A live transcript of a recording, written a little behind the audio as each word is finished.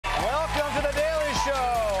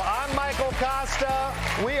Show. I'm Michael Kosta.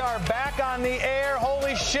 We are back on the air.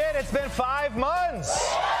 Holy shit, it's been 5 months.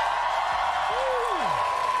 Woo.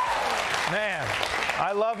 Man,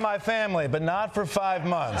 I love my family, but not for 5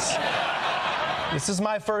 months. This is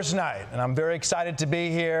my first night, and I'm very excited to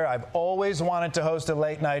be here. I've always wanted to host a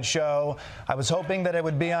late-night show. I was hoping that it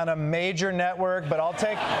would be on a major network, but I'll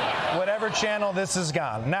take whatever channel this is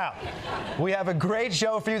on. Now, we have a great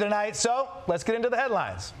show for you tonight, so let's get into the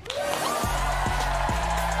headlines.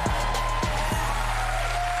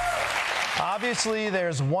 Obviously,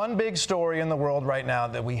 there's one big story in the world right now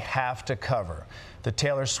that we have to cover, the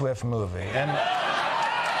Taylor Swift movie. And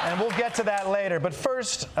we'll get to that later. But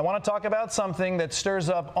first, I want to talk about something that stirs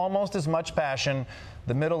up almost as much passion,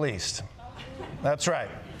 the Middle East. That's right.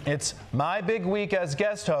 It's my big week as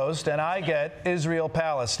guest host, and I get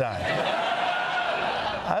Israel-Palestine.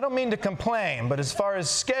 I don't mean to complain, but as far as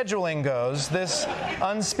scheduling goes, this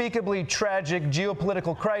unspeakably tragic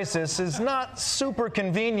geopolitical crisis is not super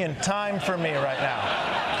convenient time for me right now.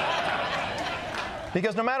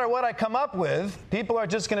 Because no matter what I come up with, people are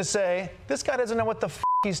just going to say, this guy doesn't know what the f***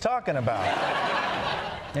 he's talking about.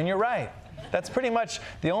 And you're right. That's pretty much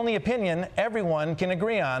the only opinion everyone can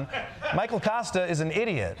agree on. Michael Kosta is an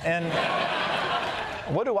idiot. And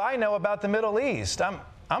what do I know about the Middle East? I'm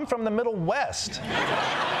from the Middle West.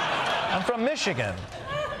 I'm from Michigan.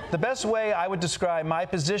 The best way I would describe my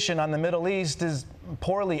position on the Middle East is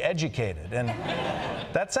poorly educated. And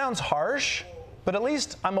that sounds harsh, but at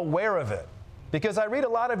least I'm aware of it. Because I read a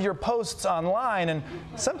lot of your posts online, and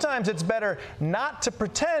sometimes it's better not to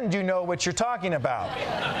pretend you know what you're talking about.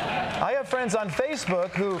 I have friends on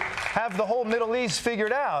Facebook who have the whole Middle East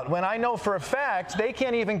figured out, when I know for a fact they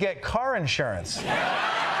can't even get car insurance.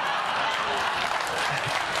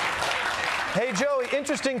 Hey, Joey,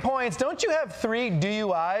 interesting points. Don't you have 3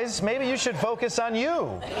 DUIs? Maybe you should focus on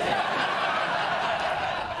you.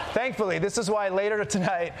 Thankfully, this is why later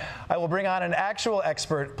tonight I will bring on an actual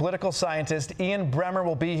expert, political scientist. Ian Bremmer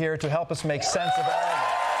will be here to help us make sense of all of it.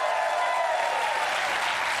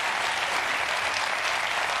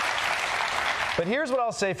 But here's what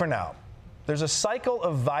I'll say for now. There's a cycle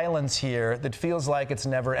of violence here that feels like it's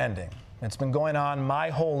never ending. It's been going on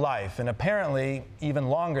my whole life, and apparently even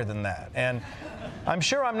longer than that. And I'm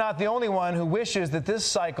sure I'm not the only one who wishes that this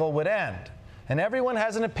cycle would end. And everyone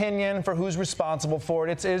has an opinion for who's responsible for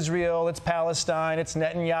it. It's Israel, it's Palestine, it's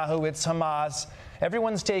Netanyahu, it's Hamas.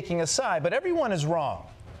 Everyone's taking a side, but everyone is wrong.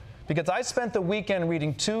 Because I spent the weekend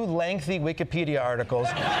reading 2 lengthy Wikipedia articles,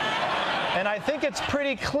 and I think it's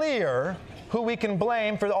pretty clear who we can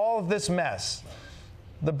blame for all of this mess.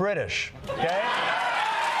 The British, okay? Yeah.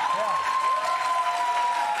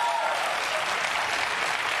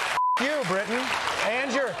 You, Britain,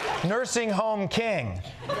 and your nursing home king.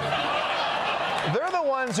 They're the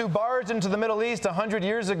ones who barged into the Middle East 100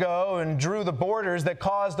 years ago and drew the borders that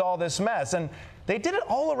caused all this mess. And they did it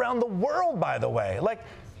all around the world, by the way. Like,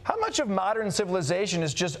 how much of modern civilization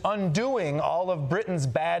is just undoing all of Britain's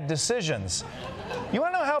bad decisions? You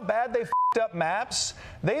want to know how bad they f***ed up maps?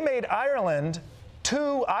 They made Ireland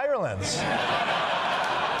 2 Irelands.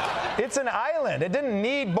 It's an island. It didn't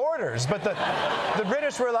need borders. But the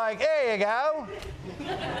British were like, here you go.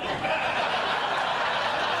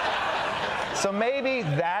 So maybe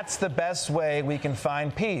that's the best way we can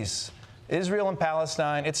find peace. Israel and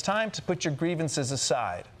Palestine, it's time to put your grievances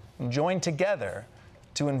aside and join together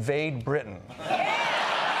to invade Britain. Now,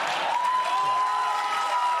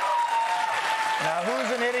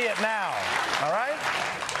 who's an idiot now? All right?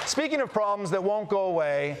 Speaking of problems that won't go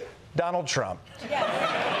away, Donald Trump.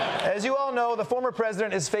 As you all know, the former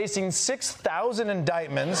president is facing 6,000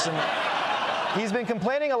 indictments, and he's been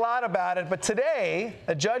complaining a lot about it, but today,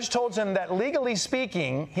 a judge told him that legally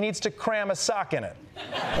speaking, he needs to cram a sock in it.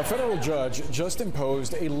 A federal judge just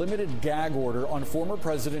imposed a limited gag order on former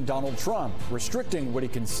President Donald Trump, restricting what he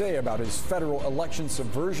can say about his federal election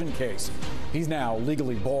subversion case. He's now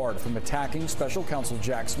legally barred from attacking special counsel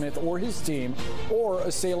Jack Smith or his team or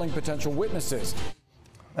assailing potential witnesses.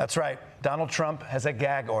 That's right. Donald Trump has a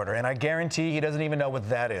gag order, and I guarantee he doesn't even know what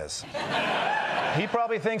that is. He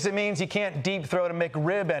probably thinks it means he can't deep throat a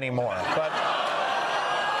McRib anymore, but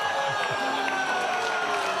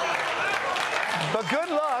good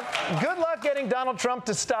luck getting Donald Trump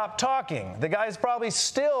to stop talking. The guy's probably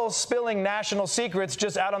still spilling national secrets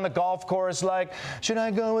just out on the golf course, like, should I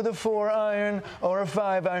go with a 4-iron or a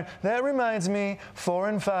 5-iron? That reminds me, 4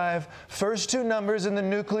 and 5, first 2 numbers in the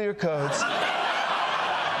nuclear codes.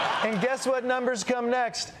 And guess what numbers come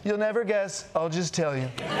next? You'll never guess. I'll just tell you.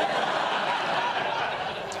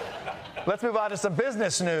 Let's move on to some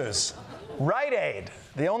business news. Rite Aid,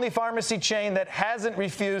 the only pharmacy chain that hasn't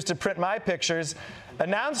refused to print my pictures,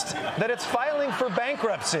 announced that it's filing for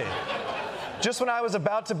bankruptcy. Just when I was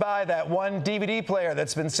about to buy that one DVD player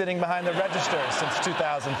that's been sitting behind the register since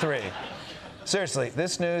 2003. Seriously,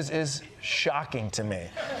 this news is shocking to me.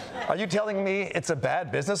 Are you telling me it's a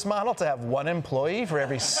bad business model to have one employee for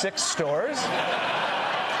every 6 stores?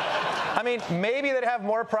 I mean, maybe they'd have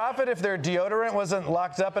more profit if their deodorant wasn't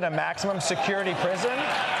locked up in a maximum security prison.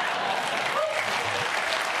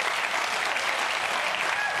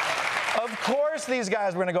 Of course these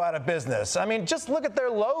guys were going to go out of business. I mean, just look at their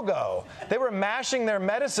logo. They were mashing their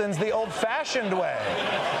medicines the old-fashioned way.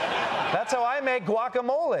 That's how I make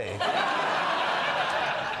guacamole.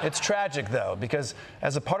 It's tragic, though, because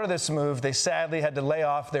as a part of this move, they sadly had to lay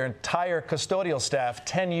off their entire custodial staff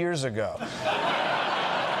 10 years ago.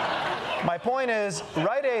 My point is,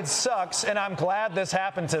 Rite Aid sucks, and I'm glad this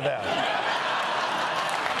happened to them.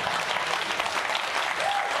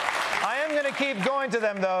 I am going to keep going to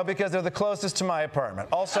them, though, because they're the closest to my apartment.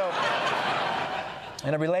 Also,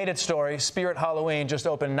 in a related story, Spirit Halloween just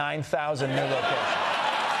opened 9,000 new locations.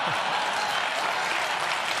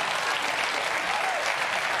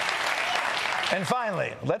 And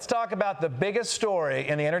finally, let's talk about the biggest story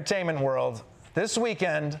in the entertainment world. This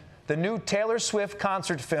weekend, the new Taylor Swift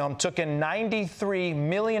concert film took in $93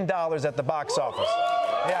 million at the box office.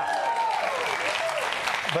 Yeah.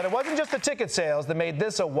 But it wasn't just the ticket sales that made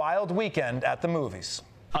this a wild weekend at the movies.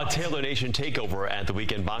 A Taylor Nation takeover at the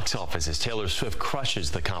weekend box office as Taylor Swift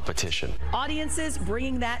crushes the competition. Audiences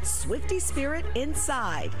bringing that Swiftie spirit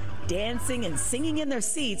inside, dancing and singing in their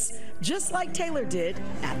seats, just like Taylor did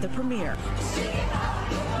at the premiere.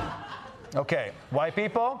 Okay, white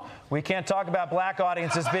people, we can't talk about black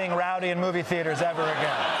audiences being rowdy in movie theaters ever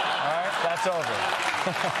again. All right, that's over.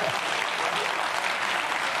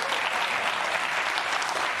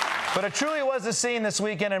 But it truly was a scene this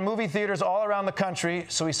weekend in movie theaters all around the country,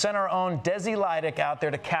 so we sent our own Desi Lydic out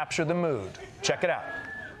there to capture the mood. Check it out.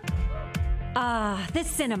 The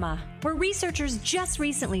cinema, where researchers just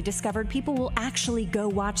recently discovered people will actually go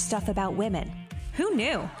watch stuff about women. Who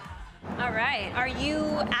knew? All right. Are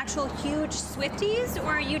you actual huge Swifties, or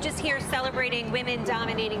are you just here celebrating women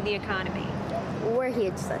dominating the economy? We're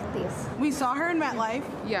huge Swifties. We saw her in MetLife.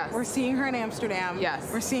 Yes. We're seeing her in Amsterdam. Yes.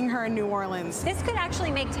 We're seeing her in New Orleans. This could actually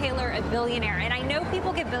make Taylor a billionaire. And I know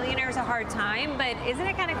people give billionaires a hard time, but isn't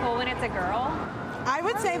it kind of cool when it's a girl? I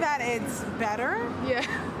would say that it's better. Yeah.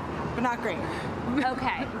 But not great.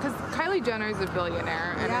 Okay. Because Kylie Jenner is a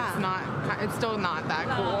billionaire, and it's still not that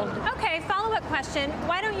cool. Okay, follow-up question.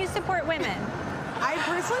 Why don't you support women? I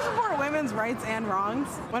personally support women's rights and wrongs.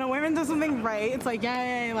 When a woman does something right, it's like,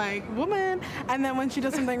 yay, like, woman. And then when she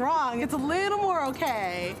does something wrong, it's a little more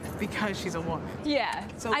okay because she's a woman. Yeah.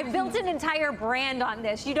 So I built an entire brand on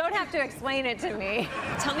this. You don't have to explain it to me.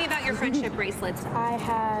 Tell me about your friendship bracelets. I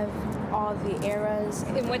have all the eras.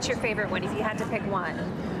 And what's your favorite one if you had to pick one?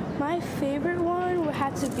 My favorite one would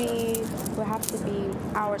have to be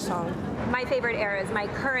Our Song. My favorite era is my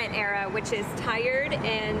current era, which is Tired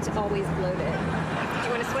and Always Bloated. Do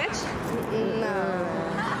you want to switch?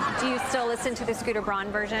 No. Do you still listen to the Scooter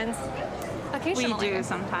Braun versions? Occasionally. We do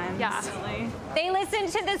sometimes. Yeah. They listen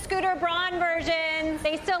to the Scooter Braun version.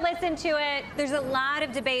 They still listen to it. There's a lot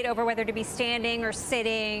of debate over whether to be standing or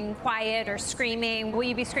sitting, quiet or screaming. Will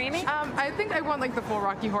you be screaming? I think I want like the full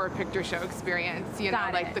Rocky Horror Picture Show experience. You know,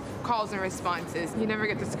 like the calls and responses. You never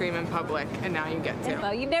get to scream in public, and now you get to.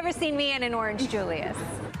 Well, you've never seen me in an Orange Julius.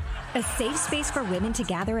 A safe space for women to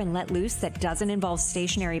gather and let loose that doesn't involve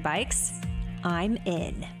stationary bikes? I'm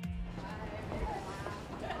in.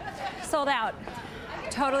 Sold out.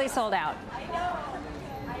 Totally sold out.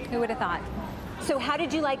 Who would have thought? So how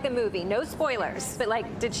did you like the movie? No spoilers, but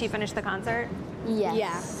like, did she finish the concert?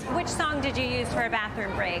 Yes. Yeah. Which song did you use for a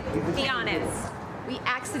bathroom break? Be honest. We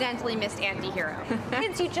accidentally missed Anti-Hero.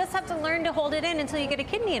 Kids, you just have to learn to hold it in until you get a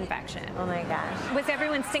kidney infection. Oh my gosh. Was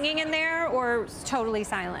everyone singing in there or totally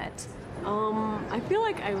silent? I feel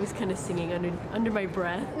like I was kind of singing under my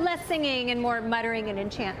breath. Less singing and more muttering and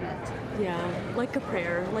enchantment. Yeah, like a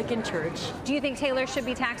prayer, like in church. Do you think Taylor should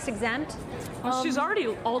be tax exempt? Well, she's already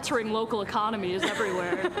altering local economies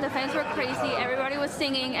everywhere. The fans were crazy. Everybody was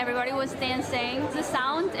singing. Everybody was dancing. The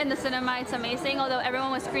sound in the cinema, it's amazing. Although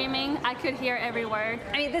everyone was screaming, I could hear every word.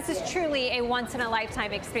 I mean, this is truly a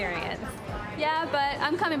once-in-a-lifetime experience. Yeah, but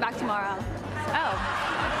I'm coming back tomorrow. Oh,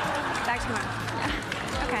 back tomorrow.